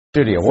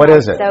Studio. What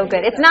is it? So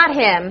good. It's not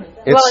him.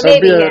 It's Well, it may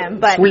be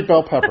him, but Sweet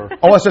bell pepper.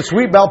 Oh, it's a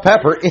sweet bell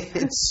pepper.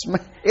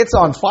 It's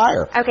on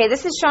fire. okay.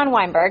 This is Sean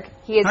Weinberg.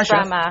 He is Hi,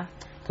 from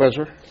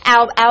Pleasure.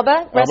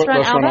 Alba,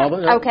 Restaurant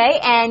Alba, yeah. Okay,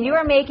 and you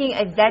are making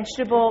a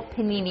vegetable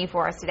panini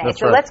for us today. That's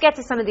so right. let's get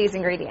to some of these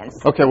ingredients.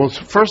 Okay, well,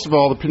 first of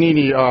all, the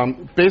panini,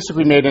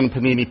 basically made in a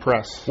panini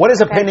press. What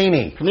is a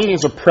panini? Panini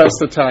is a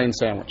pressed Italian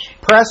sandwich.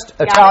 Pressed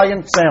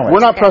Italian sandwich. We're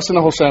not pressing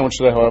the whole sandwich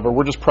today, however.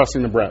 We're just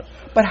pressing the bread.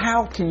 But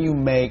how can you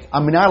make... I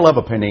mean, I love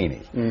a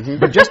panini.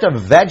 But just a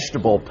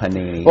vegetable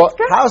panini, Well,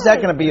 how's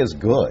that going to be as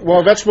good?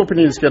 Well, vegetable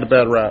paninis get a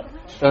bad rap.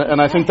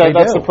 And I think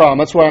that's the problem.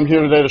 That's why I'm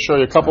here today to show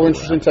you a couple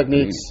interesting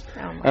techniques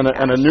and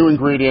a new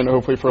ingredient,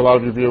 hopefully, for a lot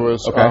of your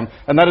viewers. Okay.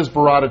 And that is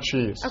burrata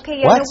cheese. Okay,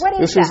 yeah, What?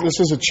 what is that? This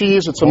is a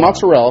cheese. It's a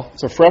mozzarella.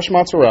 It's a fresh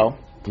mozzarella.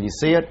 Can you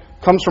see it?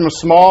 Comes from a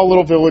small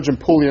little village in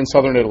Puglia in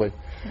southern Italy.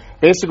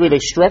 Basically, they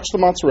stretch the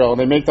mozzarella, and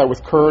they make that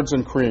with curds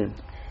and cream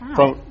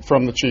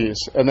from the cheese.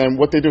 And then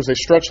what they do is they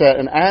stretch that,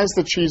 and as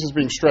the cheese is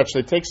being stretched,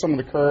 they take some of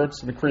the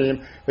curds and the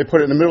cream, they put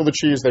it in the middle of the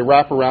cheese, they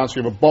wrap around, so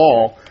you have a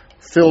ball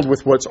filled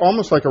with what's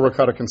almost like a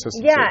ricotta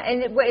consistency. Yeah,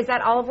 and what, is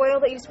that olive oil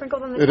that you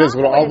sprinkled on the top? It is,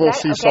 with What olive oil, that?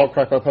 sea salt,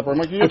 cracked bell pepper. I'm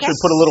like, you should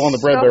put a little on the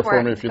bread Go there for for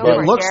it. me if you'd Go like.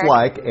 for It looks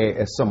Jared.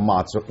 like some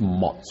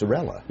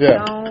mozzarella.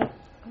 Yeah. No.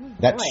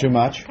 That's too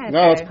much? Kinda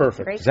No, that's good.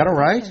 perfect. Great Is that all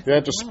right? Yeah,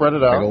 just spread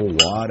it Big out.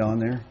 old wad on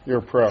there. You're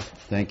a pro.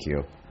 Thank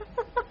you.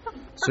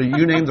 So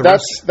you named the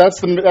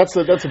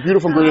That's a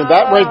beautiful ingredient.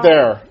 That right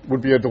there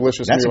would be a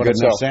delicious That's a meal in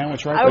good enough itself.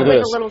 sandwich right I would there.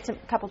 It put is. a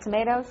little couple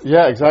tomatoes.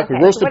 Yeah, exactly.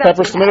 Okay, Roasted so what else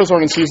peppers. do we have? Tomatoes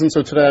aren't in season,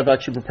 so today I've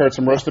actually prepared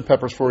some roasted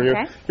peppers for you.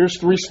 Okay. Here's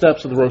 3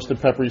 steps of the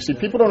roasted pepper. You see,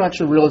 people don't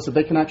actually realize that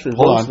they can actually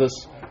Hold roast on.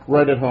 this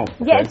right at home.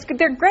 Yeah,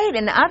 they're great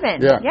in the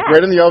oven. Yeah,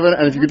 right in the oven.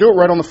 And if you could do it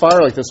right on the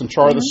fire like this and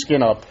char the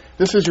skin up,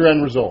 this is your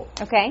end result.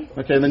 Okay.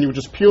 Okay, and then you would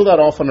just peel that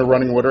off under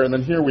running water, and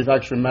then here we've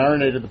actually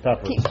marinated the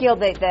peppers. Peel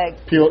the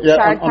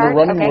Charred part? under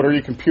running Okay. water,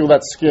 you can peel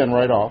that skin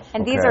right off.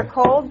 And these Okay. are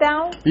cold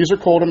now? These are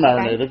cold and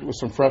marinated with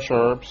some fresh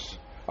herbs,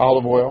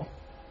 olive oil,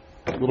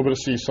 a little bit of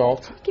sea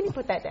salt. Can you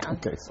put that down?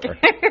 Okay, sorry.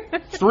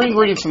 3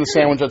 ingredients in the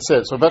sandwich, that's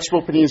it. So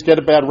vegetable paninis get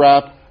a bad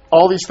rap.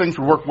 All these things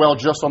would work well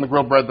just on the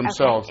grilled bread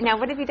themselves. Okay. Now,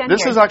 what have you done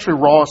This here? is actually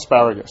raw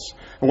asparagus.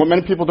 And what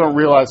many people don't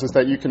realize is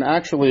that you can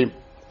actually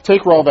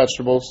take raw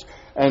vegetables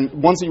and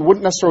ones that you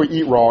wouldn't necessarily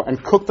eat raw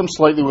and cook them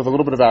slightly with a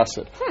little bit of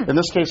acid. In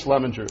this case,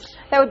 lemon juice.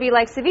 That would be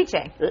like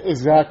ceviche.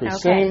 Exactly.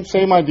 Okay.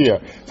 Same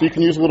idea. So you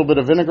can use a little bit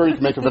of vinegar. You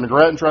can make a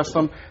vinaigrette and dress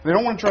them. They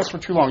don't want to dress for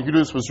too long. You can do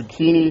this with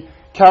zucchini.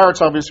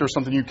 Carrots, obviously, are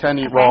something you can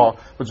eat raw,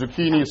 but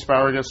zucchini,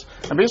 asparagus.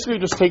 And basically, you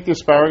just take the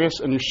asparagus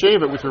and you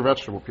shave it with your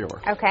vegetable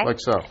peeler. Okay. Like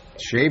so.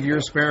 Shave your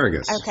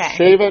asparagus. Okay.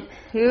 Shave it,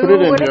 Who put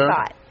it in would have here.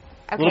 thought?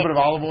 A Okay. little bit of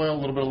olive oil, a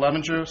little bit of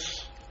lemon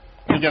juice.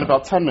 And again,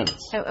 about 10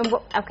 minutes.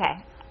 Okay.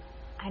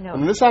 I know.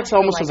 And this acts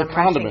almost Like as a I'm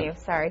rushing condiment. you.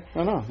 Sorry.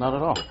 No, not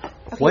at all.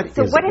 What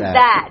So is what is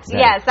that?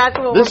 Yes, that's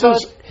what This we're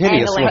is both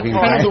hideous angling looking, for.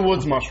 right? Hen of the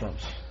woods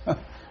mushrooms.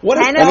 What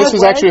is Hen And of this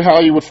is Wood? actually how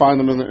you would find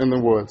them in the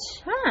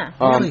woods.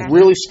 Huh. Okay.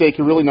 Really steaky,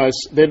 really nice.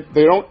 They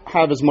don't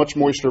have as much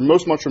moisture.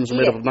 Most mushrooms are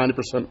made up of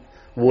 90%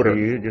 water.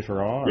 You just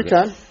raw? You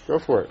can. Go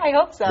for it. I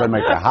hope so. Doesn't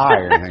make it high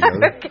or anything,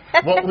 does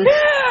it? Well,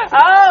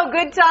 Oh,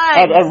 good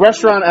time. at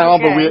Restaurant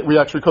Alba, Okay. we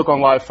actually cook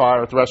on live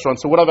fire at the restaurant.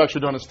 So what I've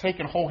actually done is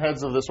taken whole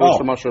heads of this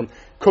oyster Oh. mushroom,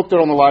 cooked it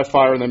on the live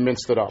fire, and then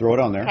minced it up. Throw it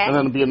on there. Okay. And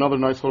then it'll be another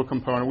nice little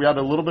component. We add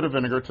a little bit of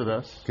vinegar to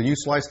this. Can you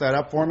slice that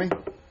up for me?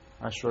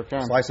 I sure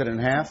can. Slice it in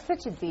half.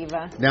 Such a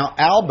diva. Now,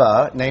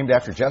 Alba, named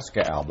after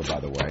Jessica Alba, by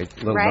the way,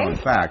 little Right? known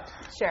fact,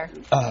 Sure.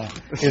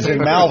 is in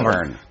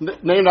Malvern.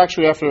 Named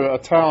actually after a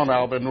town,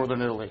 Alba, in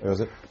northern Italy.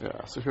 Is it? Yeah,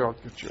 so here I'll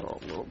get you all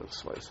a little bit of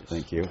slices.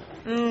 Thank you.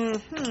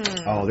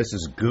 Mm-hmm. Oh, this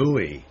is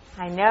gooey.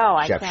 I know.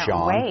 I Chef can't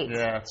Sean. wait.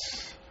 Yeah,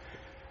 it's...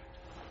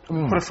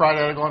 Put a fried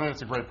egg on it.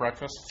 It's a great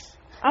breakfast.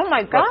 Oh,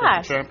 my Breakfast gosh.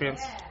 of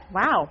champions.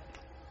 Wow.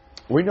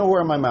 We know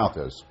where my mouth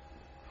is.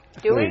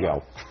 Do There we? you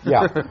go.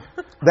 Yeah.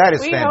 That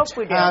is We hope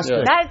we do. fantastic.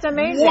 Yeah. That's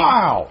amazing.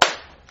 Wow.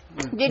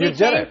 Did You you did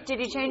change? it. Did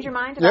you change your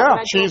mind? Yeah, About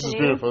the cheese is panini?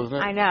 beautiful, isn't it?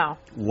 I know.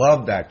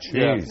 Love that cheese.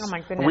 Yeah. Oh my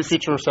And goodness. we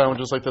feature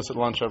sandwiches like this at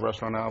lunch at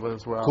Restaurant Alba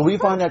as well. Can we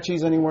find that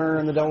cheese anywhere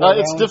in the Delaware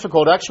It's Valley?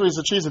 difficult. Actually, as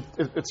a cheese,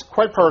 it's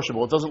quite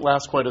perishable. It doesn't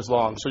last quite as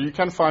long. So you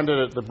can find it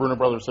at the Bruner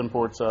Brothers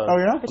Imports. Oh,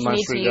 yeah? But you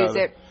need to use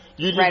it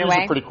You right use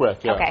away? it pretty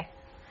quick, yeah. Okay.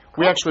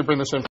 We actually bring this in